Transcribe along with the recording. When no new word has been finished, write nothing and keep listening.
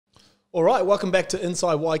All right, welcome back to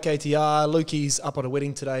Inside YKTR. Lukey's up on a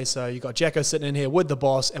wedding today, so you got Jacko sitting in here with the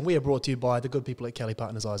boss, and we are brought to you by the good people at Kelly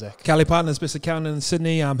Partners, Isaac. Kelly Partners, best accountant in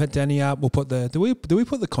Sydney. Hit Danny up. We'll put the do we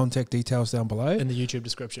put the contact details down below In the YouTube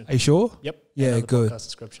description. Are you sure? Yep. Yeah, and on the good. podcast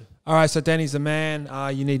description. All right, so Danny's the man.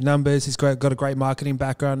 You need numbers. He's got a great marketing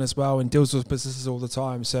background as well and deals with businesses all the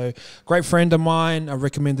time. So great friend of mine. I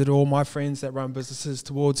recommended all my friends that run businesses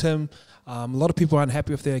towards him. A lot of people aren't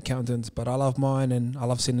happy with their accountants, but I love mine and I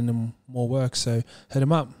love sending them more work. So hit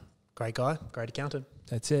him up. Great guy, great accountant.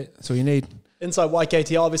 That's it. That's all you need. Inside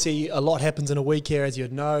YKTR, obviously a lot happens in a week here, as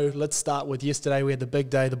you'd know. Let's start with yesterday. We had the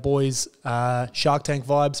big day. The boys, Shark Tank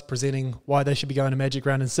vibes, presenting why they should be going to Magic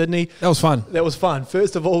Round in Sydney. That was fun. That was fun.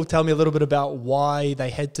 First of all, tell me a little bit about why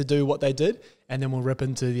they had to do what they did, and then we'll rip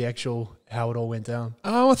into the actual how it all went down.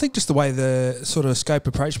 Oh, I think just the way the sort of scope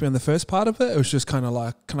approached me on the first part of it, it was just kind of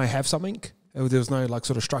like, can I have something? There was no like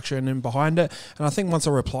sort of structure in him behind it. And I think once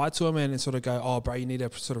I replied to him and sort of go, oh, bro, you need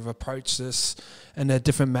to sort of approach this in a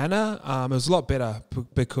different manner, it was a lot better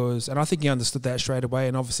because, and I think he understood that straight away.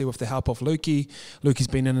 And obviously with the help of Lukey's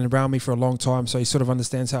been in and around me for a long time. So he sort of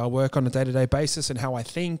understands how I work on a day-to-day basis and how I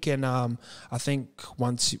think. And I think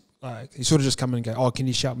once he sort of just come in and go, oh, can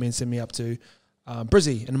you shout me and send me up to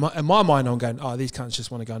Brizzy? And in my mind, I'm going, oh, these cunts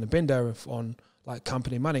just want to go on a bender on like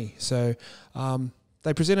company money. So,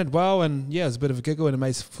 they presented well, and yeah, it was a bit of a giggle, and it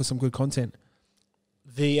made for some good content.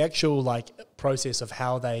 The actual process of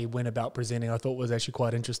how they went about presenting, I thought was actually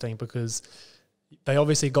quite interesting because they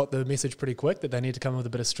obviously got the message pretty quick that they need to come up with a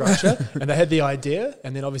bit of structure, and they had the idea.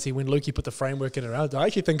 And then obviously when Lukey put the framework in around, I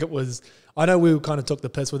actually think it was. I know we kind of took the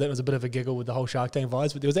piss with it. It was a bit of a giggle with the whole Shark Tank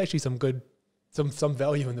vibes, but there was actually some good. Some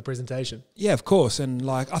value in the presentation. Yeah, of course. And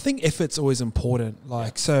I think effort's always important.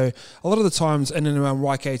 So a lot of the times in and around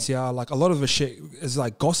YKTR, a lot of the shit is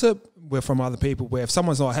gossip from other people, where if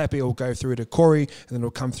someone's not happy, it'll go through to Corey and then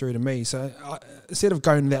it'll come through to me. So instead of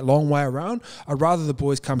going that long way around, I'd rather the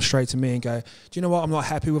boys come straight to me and go, do you know what, I'm not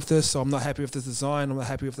happy with this, or I'm not happy with this design, I'm not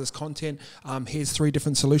happy with this content. Here's 3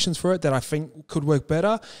 different solutions for it that I think could work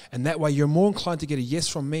better. And that way you're more inclined to get a yes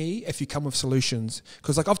from me if you come with solutions.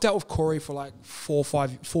 Because I've dealt with Corey for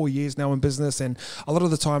 4 years now in business, and a lot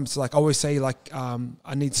of the times I always say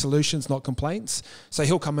I need solutions, not complaints. So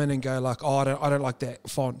he'll come in and go oh, I don't like that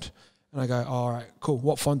font. And I go, oh, all right, cool.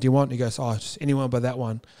 What font do you want? And he goes, oh, just anyone but that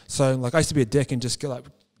one. So I used to be a dick and just go and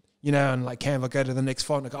Canva, go to the next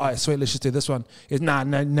font. Go, all right, sweet, let's just do this one. He goes, nah,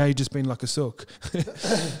 you've just been like a sook.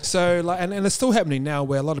 So and it's still happening now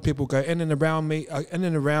where a lot of people go in and around me, in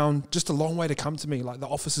and around, just a long way to come to me. The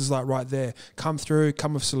office is right there. Come through,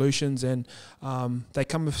 come with solutions. And they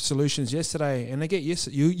come with solutions yesterday and they get yes.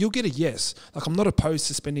 You'll get a yes. I'm not opposed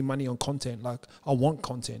to spending money on content. I want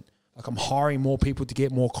content. I'm hiring more people to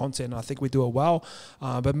get more content. And I think we do it well.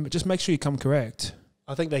 But just make sure you come correct.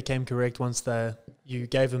 I think they came correct once you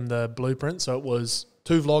gave them the blueprint. So it was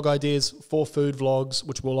 2 vlog ideas, 4 food vlogs,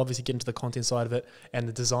 which we'll obviously get into the content side of it, and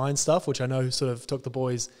the design stuff, which I know sort of took the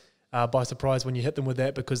boys by surprise when you hit them with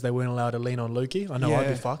that because they weren't allowed to lean on Lukey. I know I'd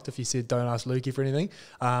be fucked if you said don't ask Lukey for anything.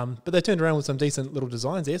 But they turned around with some decent little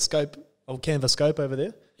designs there. Canva scope over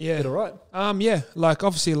there. Yeah. Did all right.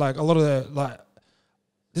 Obviously a lot of the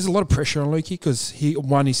there's a lot of pressure on Lukey because he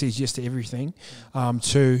says yes to everything.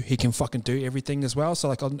 2, he can fucking do everything as well. So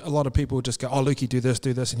a lot of people just go, oh, Lukey, do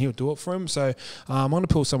this, and he'll do it for him. So I'm going to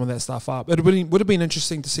pull some of that stuff up. It would have been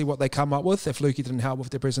interesting to see what they come up with if Lukey didn't help with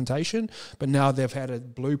their presentation. But now they've had a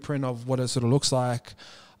blueprint of what it sort of looks like.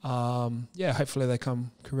 Hopefully they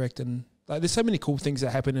come correct. And there's so many cool things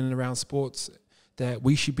that happen in and around sports that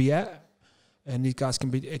we should be at. And these guys can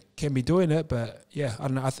be doing it. But yeah, I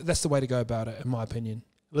don't know. That's the way to go about it, in my opinion.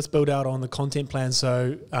 Let's build out on the content plan.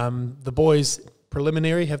 So the boys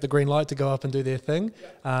preliminary have the green light to go up and do their thing.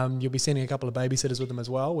 You'll be sending a couple of babysitters with them as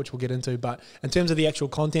well, which we'll get into. But in terms of the actual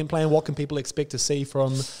content plan, what can people expect to see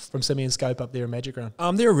from Simi and Scope up there in Magic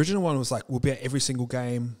Round? Their original one was we'll be at every single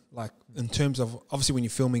game. In terms of obviously when you're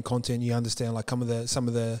filming content, you understand some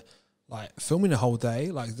of the filming a whole day.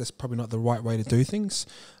 That's probably not the right way to do things.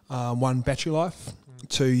 1, battery life.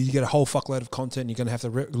 2, you get a whole fuckload of content. You're going to have to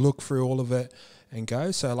look through all of it and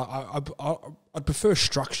go. So I'd prefer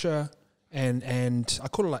structure and I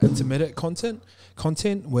call it intermittent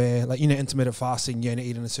content where intermittent fasting, you only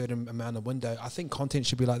eat in a certain amount of window. I think content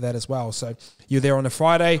should be like that as well. So you're there on a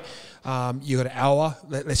Friday, you got an hour.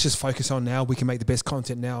 Let's just focus on now. We can make the best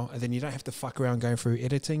content now, and then you don't have to fuck around going through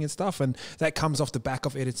editing and stuff. And that comes off the back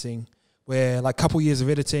of editing. Where a couple years of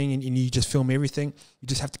editing and you just film everything, you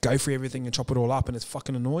just have to go through everything and chop it all up, and it's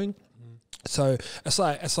fucking annoying. So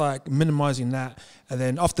it's like minimizing that, and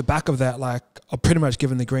then off the back of that, like I've pretty much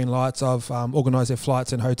given the green lights. I've organised their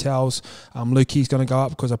flights and hotels. Lukey's going to go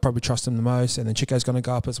up because I probably trust him the most, and then Chico's going to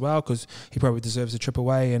go up as well because he probably deserves a trip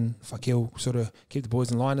away, and fuck, he'll sort of keep the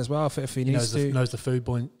boys in line as well if he needs to. Knows the food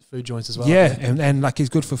joints as well. Yeah, and like he's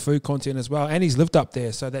good for food content as well, and he's lived up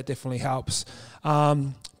there, so that definitely helps.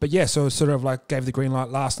 But yeah, so sort of like gave the green light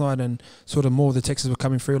last night, and sort of more of the texts were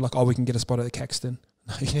coming through like, oh, we can get a spot at the Caxton.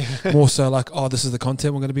 More so like, oh, this is the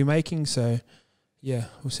content we're going to be making. So yeah,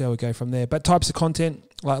 we'll see how we go from there. But types of content,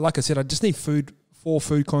 like I said, I just need food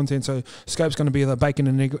content. So Scope's going to be the bacon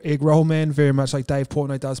and egg roll man, very much like Dave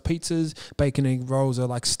Portnoy does pizzas. Bacon and egg rolls are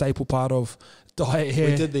like staple part of diet here.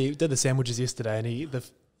 We did the sandwiches yesterday, and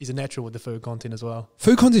he's a natural with the food content as well.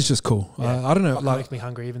 Food content's just cool. Yeah. I don't know. It makes me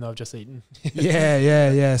hungry even though I've just eaten.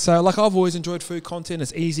 Yeah. So like I've always enjoyed food content.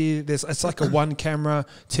 It's easy. It's like a one camera,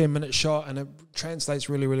 10-minute shot, and it translates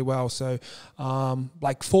really, really well. So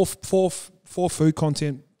like four food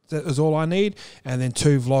content, that is all I need, and then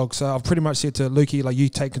 2 vlogs. So I've pretty much said to Lukey, like, you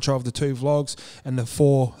take control of the 2 vlogs and the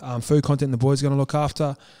 4 food content the boys are going to look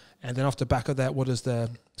after. And then off the back of that, what does the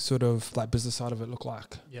sort of like business side of it look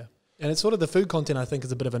like? Yeah. And it's sort of the food content, I think,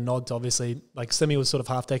 is a bit of a nod to, obviously, like Simi was sort of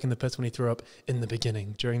half taking the piss when he threw up in the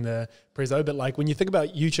beginning during the prezo. But like when you think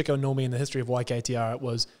about you, Chico, and Normie in the history of YKTR, it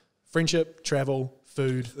was friendship, travel,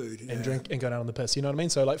 food and drink and go down on the piss. You know what I mean?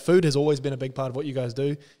 So like food has always been a big part of what you guys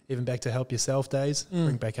do, even back to Help Yourself days.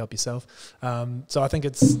 Bring back Help Yourself. So I think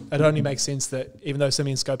it only makes sense that even though Simi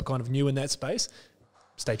and Scope are kind of new in that space,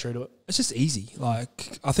 stay true to it. It's just easy.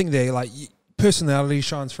 Like I think they're like... personality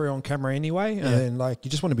shines through on camera anyway, and then like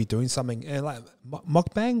you just want to be doing something. And like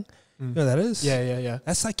mukbang, you know what that is? Yeah.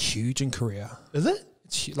 That's like huge in Korea. Is it?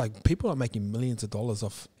 It's like people are making millions of dollars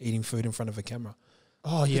off eating food in front of a camera.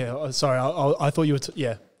 Oh yeah. Sorry, I thought you were.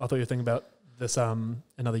 I thought you were thinking about this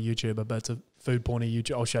another YouTuber, but it's a food porny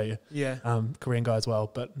YouTuber. I'll show you. Yeah. Korean guy as well,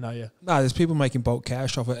 but no, yeah. No, there's people making bulk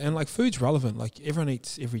cash off it, and like food's relevant. Like everyone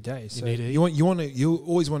eats every day, so you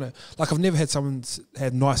always want to. Like I've never had someone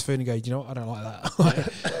had nice food and go, you know what, I don't like that.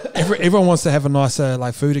 Like, everyone wants to have a nicer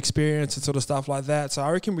like food experience and sort of stuff like that. So I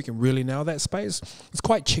reckon we can really nail that space. It's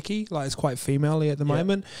quite chicky, like it's quite female-y at the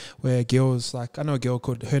moment. Where girls like I know a girl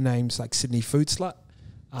called her name's like Sydney Food Slut.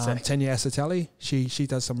 Tanya Asatelli, she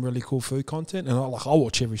does some really cool food content, and I'll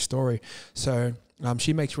watch every story. So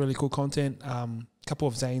she makes really cool content. A couple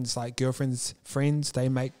of Zane's like girlfriends, friends, they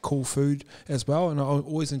make cool food as well, and I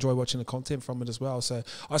always enjoy watching the content from it as well. So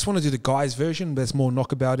I just want to do the guys version, that's more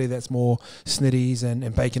knockabouty, that's more snitties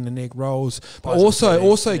and bacon and egg rolls, but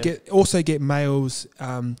also get males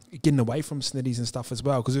getting away from snitties and stuff as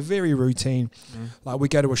well, because we're very routine. Like we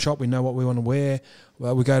go to a shop, we know what we want to wear.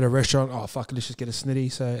 Well, we go to a restaurant, oh fuck, let's just get a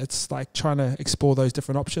snitty. So it's like trying to explore those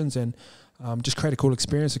different options and just create a cool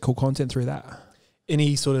experience, a cool content through that.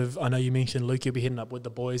 Any sort of, I know you mentioned Luke, you'll be hitting up with the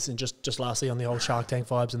boys, and just lastly on the whole Shark Tank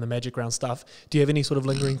vibes and the Magic Round stuff, do you have any sort of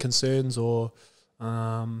lingering concerns or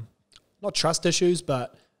not trust issues,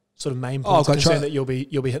 but sort of main points of concern that you'll be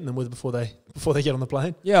hitting them with before they get on the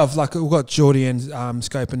plane? Yeah, we've got Geordie and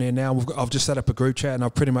Scope in there now. I've just set up a group chat, and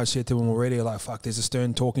I've pretty much said to them already, like, fuck, there's a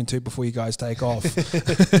stern talking to before you guys take off.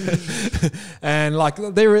 And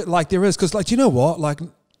there is, because like, you know what, like,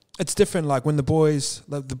 it's different. Like when the boys,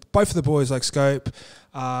 both of the boys, like Scope,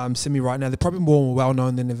 Simi right now, they're probably more well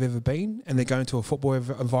known than they've ever been, and they're going to a football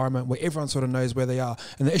environment where everyone sort of knows where they are.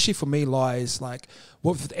 And the issue for me lies like,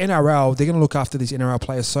 with the NRL, they're going to look after these NRL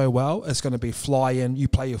players so well. It's going to be fly in, you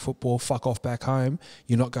play your football, fuck off back home.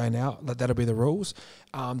 You're not going out. Like that'll be the rules.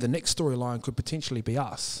 The next storyline could potentially be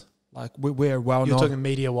us. Like we're well known. You're talking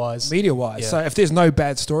media wise. Yeah. So if there's no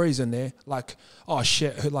bad stories in there, like, oh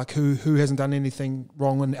shit, who hasn't done anything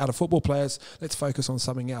wrong and out of football players, let's focus on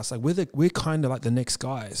something else. Like we're kind of like the next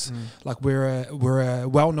guys. Like we're a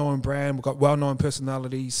well known brand. We've got well known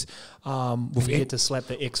personalities. We get to slap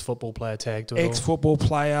the ex-football player tag to it. Ex-football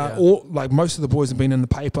player, or like most of the boys have been in the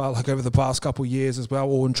paper like over the past couple of years as well,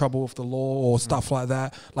 or in trouble with the law or stuff like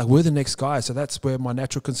that. Like we're the next guys, so that's where my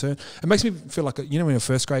natural concern. It makes me feel like when you're a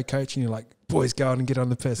first grade coach and you're like, boys, go out and get on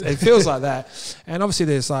the piss. It feels like that. And obviously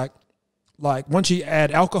there's like once you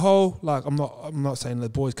add alcohol, like I'm not saying the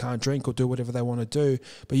boys can't drink or do whatever they want to do,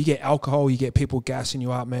 but you get alcohol, you get people gassing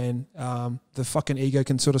you up, man. The fucking ego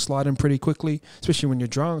can sort of slide in pretty quickly, especially when you're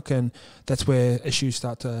drunk, and that's where issues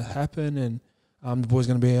start to happen. And the boys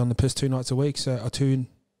going to be on the piss 2 nights a week, so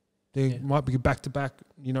they might be back to back.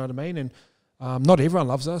 You know what I mean? And Not everyone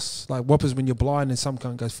loves us. Like Whoppers, when you're blind and some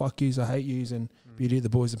cunt goes, fuck yous, I hate yous, and Beauty the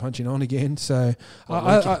boys are punching on again. So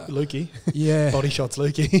Lukey. Yeah. Body shots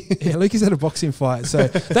Lukey. Yeah, Lukey's had a boxing fight. So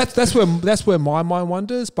that's where my mind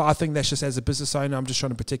wanders. But I think that's just as a business owner, I'm just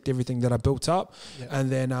trying to protect everything that I built up. Yeah.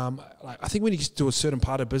 And then like I think when you just do a certain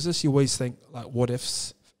part of business, you always think like what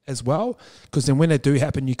ifs as well, because then when they do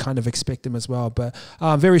happen, you kind of expect them as well. But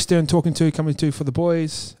very stern coming to for the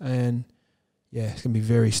boys, and yeah, it's gonna be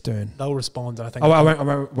very stern. They'll respond, I think. Oh, I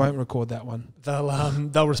won't record that one.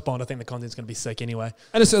 They'll respond. I think the content's gonna be sick anyway.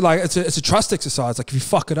 And it's like it's a trust exercise. Like if you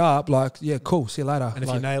fuck it up, like yeah, cool, see you later. And if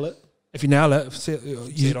like, you nail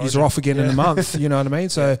it, you're off again in a month. You know what I mean?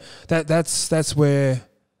 So that's where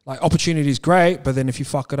like opportunity is great, but then if you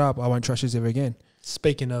fuck it up, I won't trust you ever again.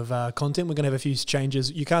 Speaking of content, we're going to have a few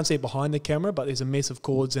changes. You can't see it behind the camera, but there's a mess of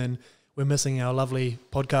cords and we're missing our lovely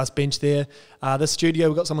podcast bench there. This studio,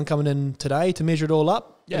 we've got someone coming in today to measure it all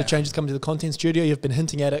up. Yeah. The changes coming to the content studio. You've been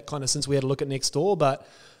hinting at it kind of since we had a look at next door, but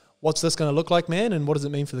what's this going to look like, man? And what does it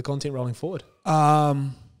mean for the content rolling forward? Yeah,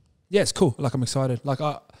 it's cool. Like I'm excited. Like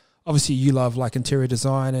obviously you love like interior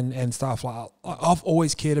design and stuff. Like I've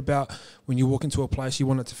always cared about when you walk into a place, you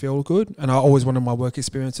want it to feel good. And I always wanted my work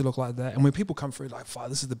experience to look like that. And when people come through like, fuck,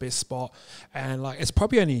 this is the best spot. And like, it's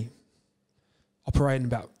probably only operating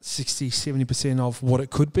about 60-70% of what it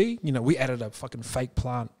could be. You know, we added a fucking fake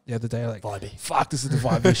plant the other day. Like, vibey. Fuck, this is the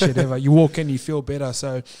vibest shit ever. You walk in, you feel better.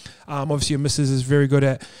 So, obviously, your missus is very good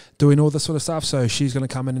at doing all this sort of stuff. So she's going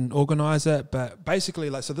to come in and organize it. But basically,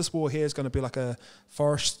 like, so this wall here is going to be like a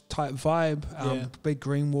forest type vibe. Big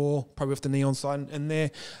green wall, probably with the neon sign in there.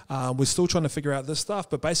 We're still trying to figure out this stuff.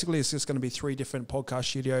 But basically, it's just going to be 3 different podcast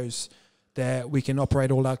studios that we can operate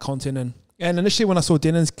all our content in. And initially when I saw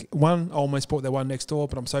Denon's one, I almost bought that one next door,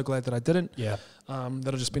 but I'm so glad that I didn't. Yeah.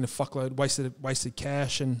 That'll just been a fuckload, wasted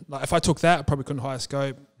cash. And like, if I took that, I probably couldn't hire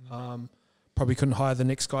Scope. Probably couldn't hire the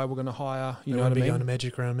next guy we're going to hire. You know what I mean? Going to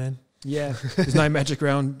Magic Round, man. Yeah. There's no Magic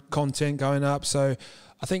Round content going up. So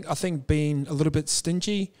I think being a little bit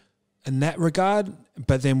stingy in that regard,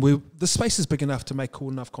 but then the space is big enough to make cool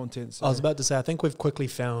enough content. So. I was about to say, I think we've quickly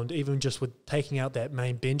found, even just with taking out that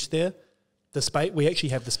main bench there, the space, we actually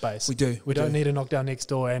have the space. We do. We don't need a knockdown next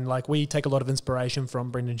door. And like we take a lot of inspiration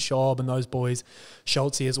from Brendan Schaub and those boys,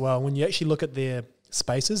 Schultze as well. When you actually look at their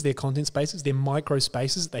spaces, their content spaces, their micro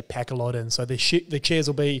spaces, they pack a lot in. So the chairs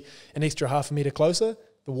will be an extra half a metre closer.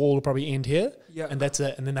 The wall will probably end here. Yeah. And that's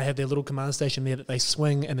it. And then they have their little command station there that they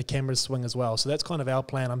swing and the cameras swing as well. So that's kind of our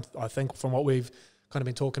plan. I think from what we've kind of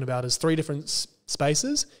been talking about is 3 different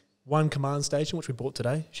spaces. 1 command station, which we bought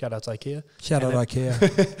today. Shout out to IKEA. Shout out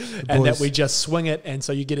IKEA. And that we just swing it, and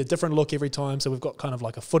so you get a different look every time. So we've got kind of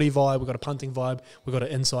like a footy vibe, we've got a punting vibe, we've got an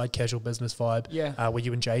inside casual business vibe, where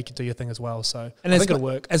you and Jay can do your thing as well. So I think it'll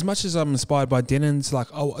work. As much as I'm inspired by Denon's,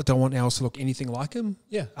 like, I don't want ours to look anything like him.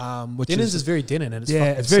 Yeah. Denon's is very Denon, and it's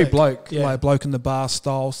very sick. Like bloke in the bar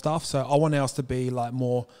style stuff. So I want ours to be like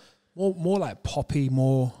more like poppy,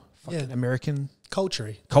 more fucking American.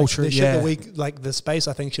 Culture, the shit that we like. The space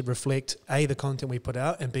I think should reflect A, the content we put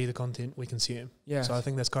out, and B, the content we consume. Yeah. So I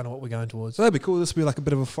think that's kind of what we're going towards. So that'd be cool. This will be like a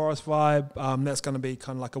bit of a forest vibe. That's going to be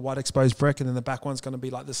kind of like a white exposed brick, and then the back one's going to be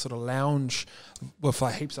like this sort of lounge with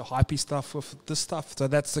like heaps of hypey stuff with this stuff. So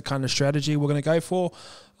that's the kind of strategy we're going to go for.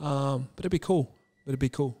 But it'd be cool.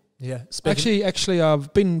 Yeah. Actually,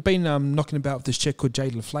 I've been knocking about with this chick called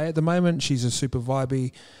Jade LaFlay at the moment. She's a super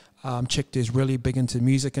vibey chick is really big into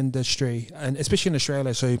music industry, and especially in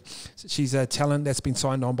Australia. So she's a talent that's been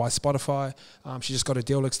signed on by Spotify. She just got a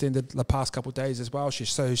deal extended the past couple of days as well.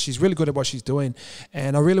 She's really good at what she's doing,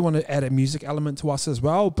 and I really want to add a music element to us as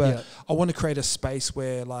well. But I want to create a space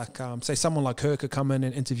where, like, say someone like her could come in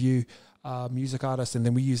and interview music artists, and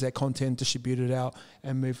then we use that content, distribute it out,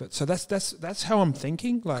 and move it. So that's how I'm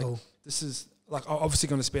thinking. Like, this is like obviously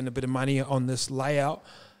going to spend a bit of money on this layout.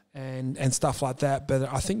 And stuff like that,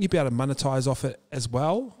 but I think you'd be able to monetize off it as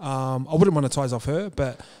well. I wouldn't monetize off her,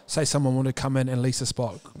 but say someone wanted to come in and lease a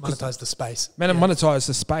spot, monetize the space. Monetize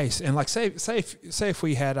the space, and like say if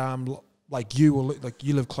we had like you, or like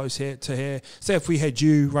you live close here to here. Say if we had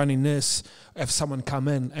you running this, if someone come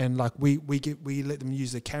in and like we let them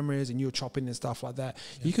use the cameras and you're chopping and stuff like that,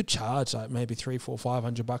 you could charge like maybe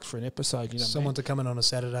 $300-$500 for an episode. You know, someone to come in on a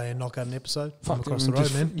Saturday and knock out an episode from across the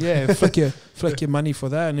road, man. Yeah, flick your money for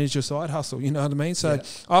that, and it's your side hustle. You know what I mean? So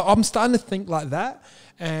I'm starting to think like that.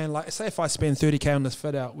 And like, say if I spend $30K on this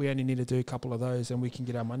fit out, we only need to do a couple of those, and we can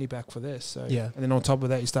get our money back for this. So and then on top of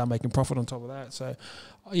that, you start making profit on top of that. So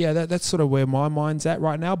that's sort of where my mind's at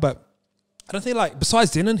right now. But I don't think, like,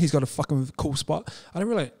 besides Denon, he's got a fucking cool spot. I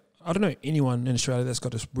don't know anyone in Australia that's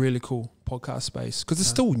got this really cool podcast space, because it's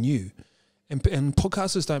still new, and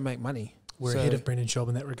podcasters don't make money. We're ahead of Brendan Schaub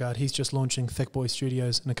in that regard. He's just launching Thick Boy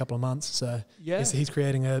Studios in a couple of months. So he's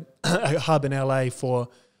creating a hub in LA for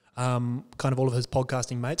kind of all of his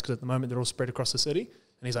podcasting mates, because at the moment they're all spread across the city.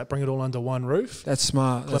 And he's like, bring it all under one roof. That's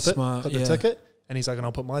smart. Clip the ticket. And he's like, and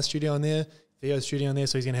I'll put my studio in there, Theo's studio in there.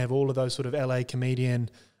 So he's going to have all of those sort of LA comedian,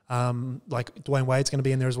 like Dwayne Wade's going to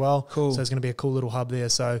be in there as well. Cool. So it's going to be a cool little hub there.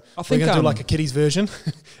 So we're going to do like a kiddies version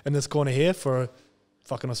in this corner here for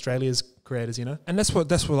fucking Australia's creators, you know. And that's what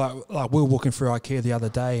like we were walking through IKEA the other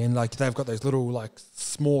day, and like they've got those little like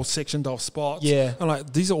small sectioned off spots. Yeah. And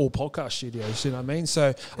like these are all podcast studios, you know what I mean?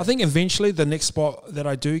 So I think eventually the next spot that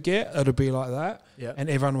I do get, it'll be like that. Yeah.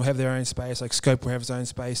 And everyone will have their own space. Like Scope will have his own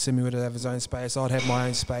space, Simi would have his own space, I'd have my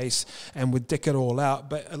own space, and we'd dick it all out.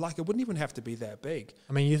 But like it wouldn't even have to be that big.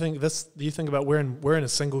 I mean, you think about we're in a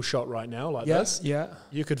single shot right now, like this. Yeah.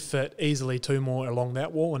 You could fit easily 2 more along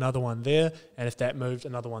that wall, another one there, and if that moved,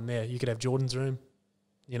 another one there. You could have Jordan's room,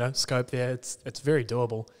 you know, Scope there. It's very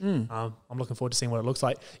doable. I'm looking forward to seeing what it looks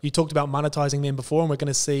like. You talked about monetizing them before, and we're going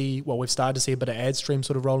to see, well, we've started to see a bit of ad stream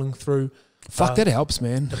sort of rolling through. Fuck, that helps,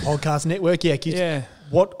 man. The podcast network, yeah.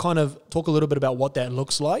 What kind of, talk a little bit about what that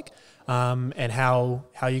looks like, and how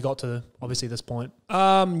you got to obviously this point. So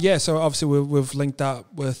obviously we've linked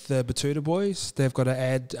up with the Batuta Boys. They've got an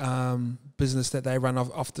ad business that they run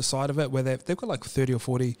off the side of it, where they've got like 30 or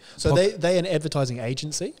 40. So they an advertising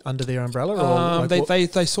agency under their umbrella, or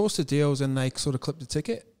they source the deals and they sort of clip the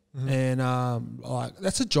ticket. And like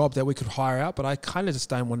that's a job that we could hire out, but I kind of just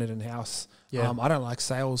don't want it in house. I don't like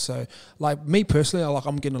sales, so like me personally,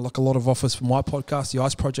 I'm getting like a lot of offers for my podcast, the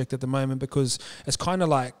Ice Project, at the moment, because it's kind of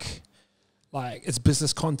like it's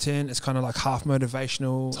business content. It's kind of like half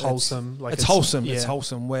motivational. It's wholesome. It's wholesome. Yeah. It's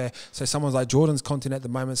wholesome. Where so someone's like Jordan's content at the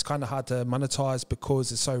moment, it's kind of hard to monetize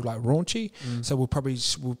because it's so like raunchy. So we're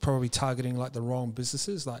probably targeting like the wrong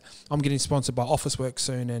businesses. Like I'm getting sponsored by Officeworks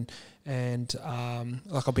soon, and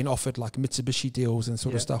like I've been offered like Mitsubishi deals and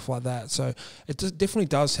sort of stuff like that. So it definitely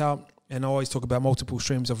does help. And I always talk about multiple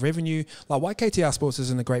streams of revenue. Like YKTR Sports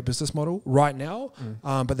isn't a great business model right now,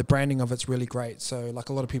 but the branding of it's really great. So like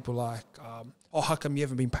a lot of people like, how come you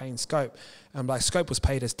haven't been paying Scope? Like Scope was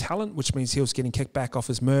paid as talent, which means he was getting kicked back off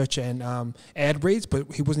his merch and ad reads,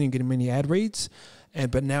 but he wasn't even getting many ad reads.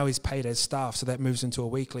 But now he's paid as staff, so that moves into a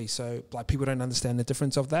weekly. So like people don't understand the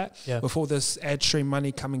difference of that. Before this ad stream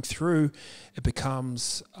money coming through, it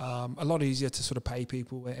becomes a lot easier to sort of pay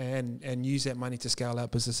people and use that money to scale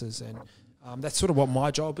out businesses. And that's sort of what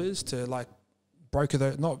my job is, to like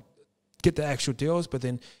broker not get the actual deals, but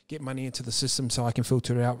then get money into the system so I can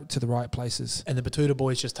filter it out to the right places. And the Batuta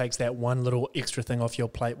Boys just takes that one little extra thing off your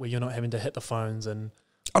plate where you're not having to hit the phones and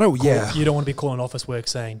you don't want to be calling Officeworks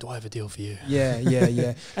saying, do I have a deal for you?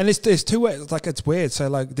 Yeah. And there's 2 ways. Like it's weird. So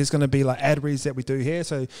like there's going to be like ad reads that we do here.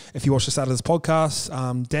 So if you watch the start of this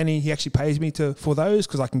podcast, Danny, he actually pays me for those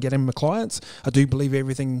because I can get him my clients. I do believe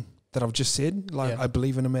everything that I've just said. Like I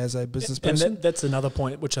believe in him as a business person. And that's another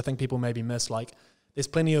point which I think people maybe miss. Like there's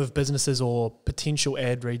plenty of businesses or potential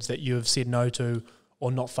ad reads that you have said no to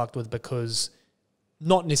or not fucked with because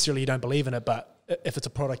not necessarily you don't believe in it, but if it's a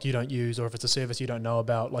product you don't use or if it's a service you don't know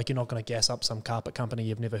about, like you're not going to gas up some carpet company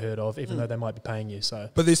you've never heard of, even though they might be paying you. So,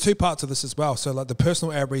 but there's 2 parts of this as well. So like the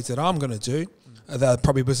personal ad reads that I'm going to do, they're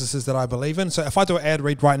probably businesses that I believe in. So if I do an ad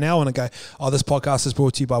read right now and I go, this podcast is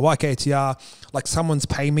brought to you by YKTR, like someone's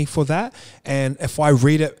paying me for that. And if I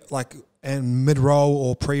read it like and mid-roll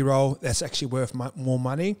or pre-roll, that's actually worth more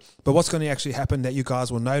money. But what's going to actually happen that you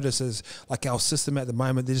guys will notice is like our system at the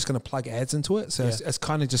moment, they're just going to plug ads into it. So it's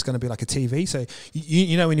kind of just going to be like a TV. So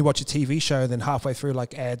you know when you watch a TV show, then halfway through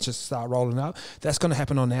like ads just start rolling up. That's going to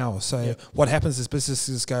happen on ours. So what happens is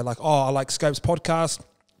businesses go like, I like Scope's podcast.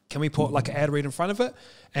 Can we put like an ad read in front of it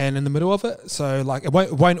and in the middle of it? So like it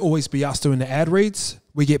won't always be us doing the ad reads.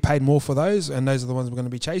 We get paid more for those, and those are the ones we're going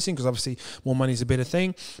to be chasing because obviously more money is a better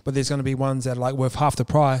thing. But there's going to be ones that are like worth half the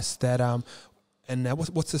price that and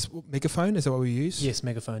what's this, Megaphone? Is that what we use? Yes,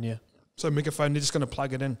 Megaphone, yeah. So Megaphone, they're just going to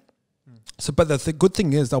plug it in. So, but the good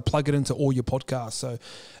thing is they'll plug it into all your podcasts. So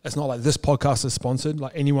it's not like this podcast is sponsored,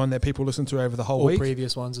 like anyone that people listen to over the whole week. All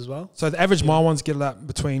previous ones as well. So the average my ones get like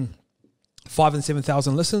between 5,000 and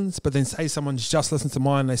 7,000 listens, but then say someone's just listened to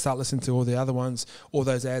mine and they start listening to all the other ones, all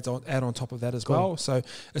those ads add on top of that as well. So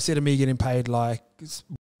instead of me getting paid like it's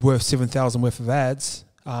worth 7,000 worth of ads,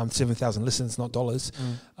 7,000 listens, not dollars,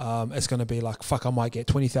 it's going to be like, fuck, I might get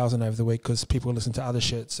 20,000 over the week because people listen to other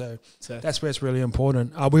shit. So that's where it's really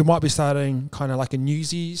important. We might be starting kind of like a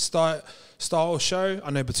newsy style show. I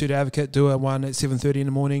know Batuta Advocate do one at 7:30 in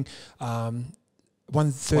the morning.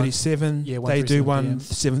 1:37. They do one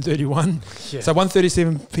 7:31. So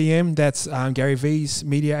 1:37 p.m. That's Gary V's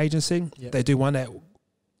media agency. They do one at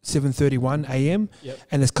 7:31 a.m. Yep.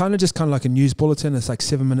 and it's kind of like a news bulletin. It's like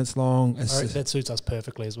 7 minutes long. That suits us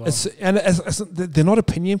perfectly as well. They're not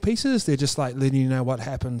opinion pieces. They're just like letting you know what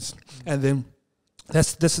happens, and then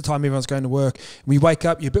that's the time everyone's going to work. We wake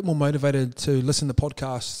up, you're a bit more motivated to listen to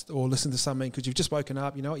podcasts or listen to something because you've just woken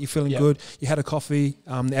up. You know what, you're feeling good. You had a coffee.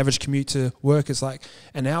 The average commute to work is like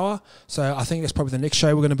an hour. So I think that's probably the next show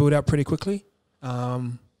we're going to build out pretty quickly.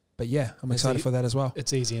 But yeah, I'm excited for that as well.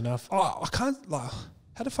 It's easy enough. Oh, I can't like.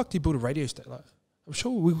 How the fuck do you build a radio station? Like, I'm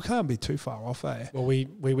sure we can't be too far off, eh? Well, we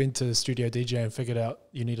went to Studio DJ and figured out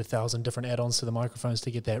you need 1,000 different add-ons to the microphones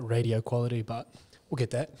to get that radio quality, but we'll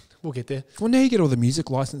get that. We'll get there. Well, now you get all the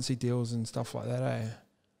music licensing deals and stuff like that, eh?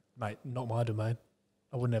 Mate, not my domain.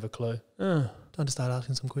 I wouldn't have a clue. Time to start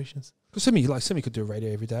asking some questions. Because Simi could do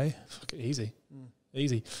radio every day. Fuck, easy.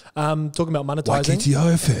 Easy. Talking about monetizing.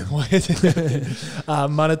 YKTR FM.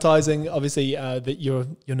 Monetizing, obviously, that you're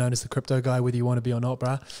known as the crypto guy, whether you want to be or not,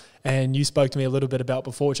 bruh. And you spoke to me a little bit about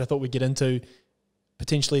before, which I thought we'd get into,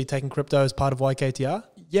 potentially taking crypto as part of YKTR.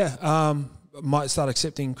 Yeah. Might start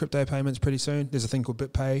accepting crypto payments pretty soon. There's a thing called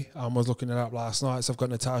BitPay. I was looking it up last night, so I've got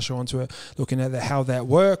Natasha onto it, looking at how that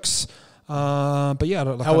works. But yeah,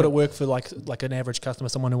 how would it work for like an average customer,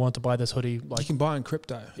 someone who wants to buy this hoodie? Like, you can buy in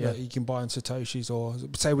crypto. Yeah, like you can buy in Satoshis, or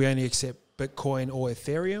say we only accept Bitcoin or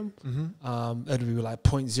Ethereum. It'll be like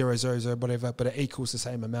 0.000 whatever, but it equals the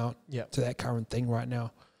same amount to that current thing right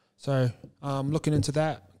now. So looking into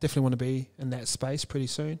that, definitely want to be in that space pretty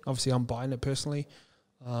soon. Obviously, I'm buying it personally,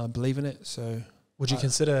 believe in it. So would you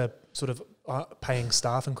consider sort of paying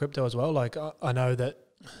staff in crypto as well? Like I know that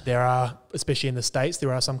there are, especially in the States,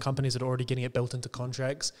 there are some companies that are already getting it built into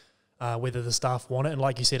contracts, whether the staff want it. And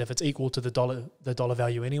like you said, if it's equal to the dollar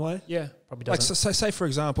value anyway, probably doesn't. Like, so say for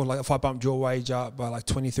example, like if I bumped your wage up by like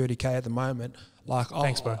 20, 30K at the moment, like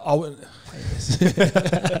thanks, bro. I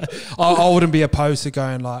wouldn't be opposed to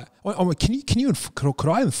going like, could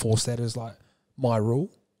I enforce that as like my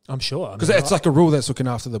rule? I'm sure. Because it's like a rule that's looking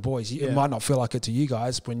after the boys. It might not feel like it to you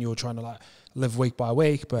guys when you're trying to like live week by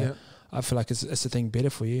week, but I feel like it's a thing better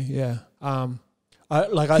for you. Yeah.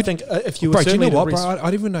 I think if you were, bro, do you know what, bro? I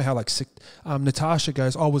don't even know how like sick. Natasha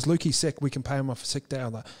goes, "Oh, was Lukey sick? We can pay him off a sick day."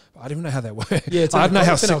 I'm like, I don't even know how that works. Yeah, I don't know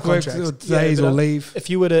how sick works, or days or leave. If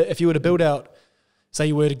you were to build out, say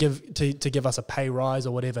you were to give us a pay rise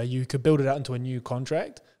or whatever, you could build it out into a new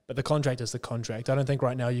contract. But the contract is the contract. I don't think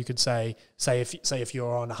right now you could say if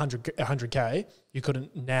you're on 100K, you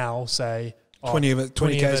couldn't now say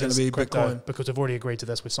 20K is going to be Bitcoin because we've already agreed to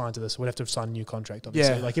this. We've signed to this. We'd have to sign a new contract.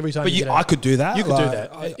 Obviously. Yeah, like every time. But I could do that. You could do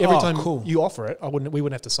that every time you offer it. We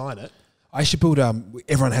wouldn't have to sign it. I should build.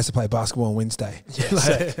 Everyone has to play basketball on Wednesday. Yeah,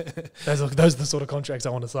 those are the sort of contracts I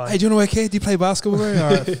want to sign. Hey, do you want to work here? Do you play basketball? All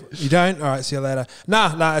right, you don't. All right, see you later.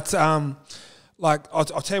 Nah. It's like I'll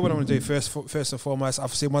tell you what I'm going to do first and foremost.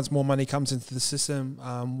 Obviously, once more money comes into the system,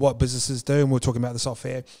 what businesses do, and we're talking about this off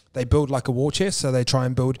air, they build like a war chest. So they try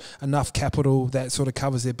and build enough capital that sort of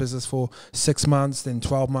covers their business for 6 months, then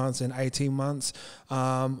 12 months, then 18 months.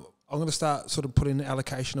 I'm going to start sort of putting an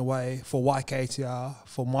allocation away for YKTR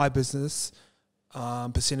for my business,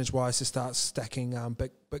 percentage-wise, to start stacking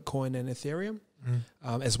Bitcoin and Ethereum.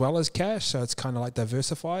 As well as cash, so it's kind of like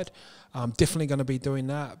diversified. Definitely going to be doing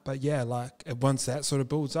that, but yeah, like once that sort of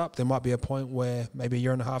builds up, there might be a point where maybe a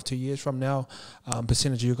year and a half, 2 years from now,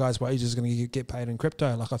 percentage of you guys' wages is going to get paid in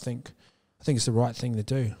crypto. Like I think it's the right thing to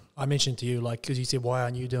do. I mentioned to you, like, because you said, why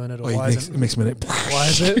aren't you doing it, or why isn't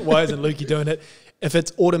Lukey doing it? If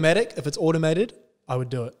it's automated, I would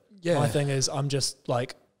do it. Yeah. My thing is, I'm just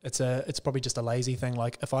like, it's probably just a lazy thing.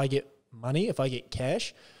 Like if I get money, if I get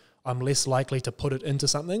cash, I'm less likely to put it into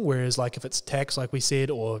something. Whereas like if it's tax, like we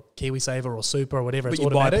said, or KiwiSaver or Super or whatever, it's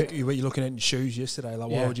automatic. But you're looking at shoes yesterday.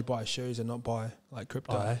 Like why would you buy shoes and not buy like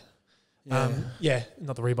crypto? Not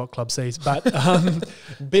the Reebok Club C's, but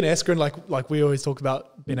Ben Askren, like we always talk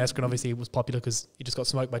about, Ben Askren obviously was popular because he just got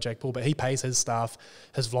smoked by Jake Paul, but he pays his staff,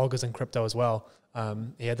 his vloggers in crypto as well.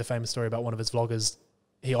 He had the famous story about one of his vloggers.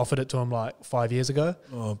 He offered it to him like 5 years ago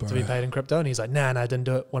to be paid in crypto, and he's like, "Nah, I didn't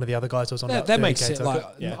do it." One of the other guys was on that makes sense.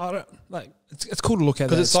 It's cool to look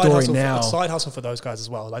at that it's story now. It's side hustle for those guys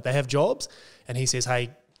as well. Like they have jobs, and he says,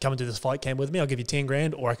 "Hey, come and do this fight camp with me. I'll give you 10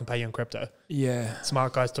 grand, or I can pay you in crypto." Yeah,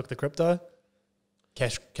 smart guys took the crypto.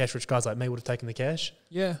 Cash rich guys like me would have taken the cash.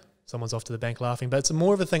 Yeah. Someone's off to the bank laughing. But it's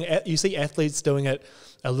more of a thing. You see athletes doing it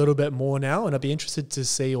a little bit more now, and I'd be interested to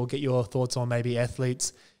see or get your thoughts on maybe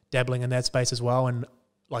athletes dabbling in that space as well. And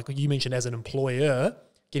like you mentioned, as an employer,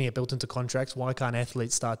 getting it built into contracts, why can't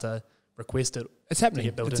athletes start to request it? It's happening.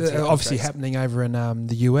 It's obviously happening over in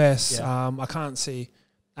the US. Yeah. I can't see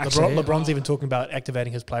Actually, LeBron's even talking about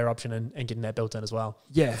activating his player option and getting that built in as well.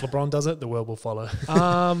 Yeah. If LeBron does it, the world will follow.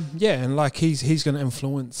 Yeah, and like he's going to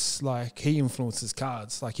influence, like he influences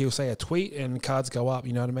cards. Like he'll say a tweet and cards go up.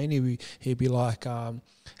 You know what I mean? He'd be like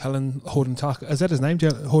Helen Horton Tucker. Is that his name?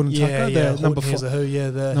 Horton Tucker, yeah. the number 4.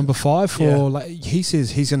 The Number 5 for like he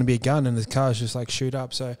says he's going to be a gun and the cars just like shoot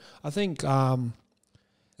up. So I think.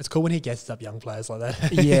 It's cool when he gets up young players like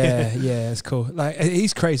that. yeah, it's cool. Like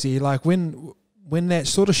he's crazy. Like when that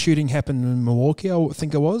sort of shooting happened in Milwaukee, I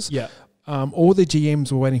think it was. Yeah. All the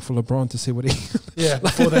GMs were waiting for LeBron to see what he. Yeah,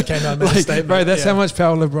 before they came out and made a statement. Bro, that's how much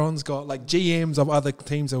power LeBron's got. Like GMs of other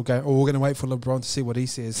teams will go, "Oh, we're going to wait for LeBron to see what he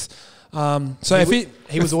says." So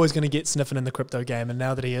he was always going to get sniffing in the crypto game, and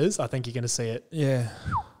now that he is, I think you're going to see it. Yeah.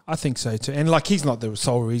 I think so too. And like he's not the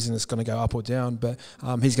sole reason it's going to go up or down, but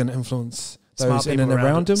he's going to influence those in and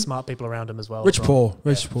around him. Smart people around him as well. Rich Paul's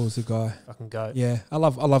the guy. Fucking goat. Yeah, I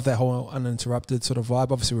love that whole uninterrupted sort of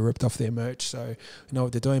vibe. Obviously, we ripped off their merch, so we know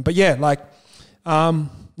what they're doing. But yeah, like, now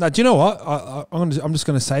do you know what? I'm just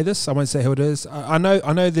going to say this. I won't say who it is. I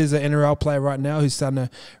know there's an NRL player right now who's starting to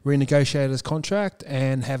renegotiate his contract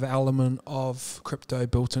and have an element of crypto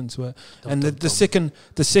built into it. The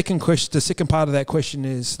second part of that question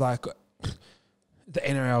is like, the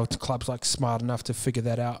NRL club's like smart enough to figure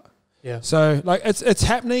that out. Yeah. So like it's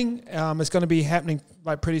happening. It's going to be happening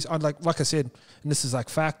like pretty. Like I said, and this is like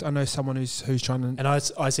fact. I know someone who's trying to. And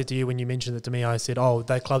I said to you when you mentioned it to me, I said, "Oh,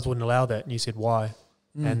 they clubs wouldn't allow that," and you said, "Why?"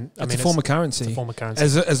 And it's a form of currency. It's a form of currency.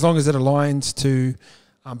 As long as it aligns to.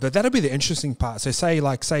 But that'll be the interesting part. So say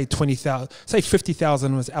 20,000, say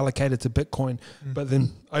 50,000 was allocated to Bitcoin, but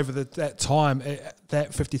then over that time,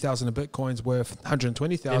 that 50,000 of Bitcoin's worth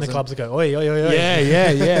 120,000. And the clubs will go, oi.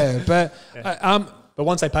 Yeah. But but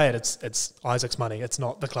once they pay it, it's Isaac's money. It's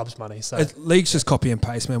not the club's money. So leagues just copy and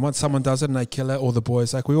paste, man. Once someone does it and they kill it, all the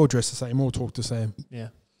boys, like we all dress the same, we all talk the same. Yeah.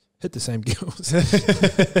 Hit the same girls.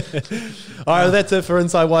 All right, that's it for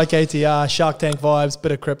Inside YKTR. Shark Tank vibes,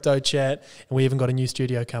 bit of crypto chat, and we even got a new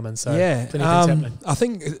studio coming. So yeah, plenty of things happening. I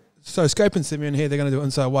think so. Scope and Simeon here, they're going to do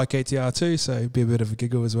Inside YKTR too, so it'll be a bit of a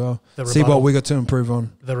giggle as well. See what we got to improve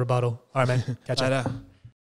on. The rebuttal. All right, man. Catch you later.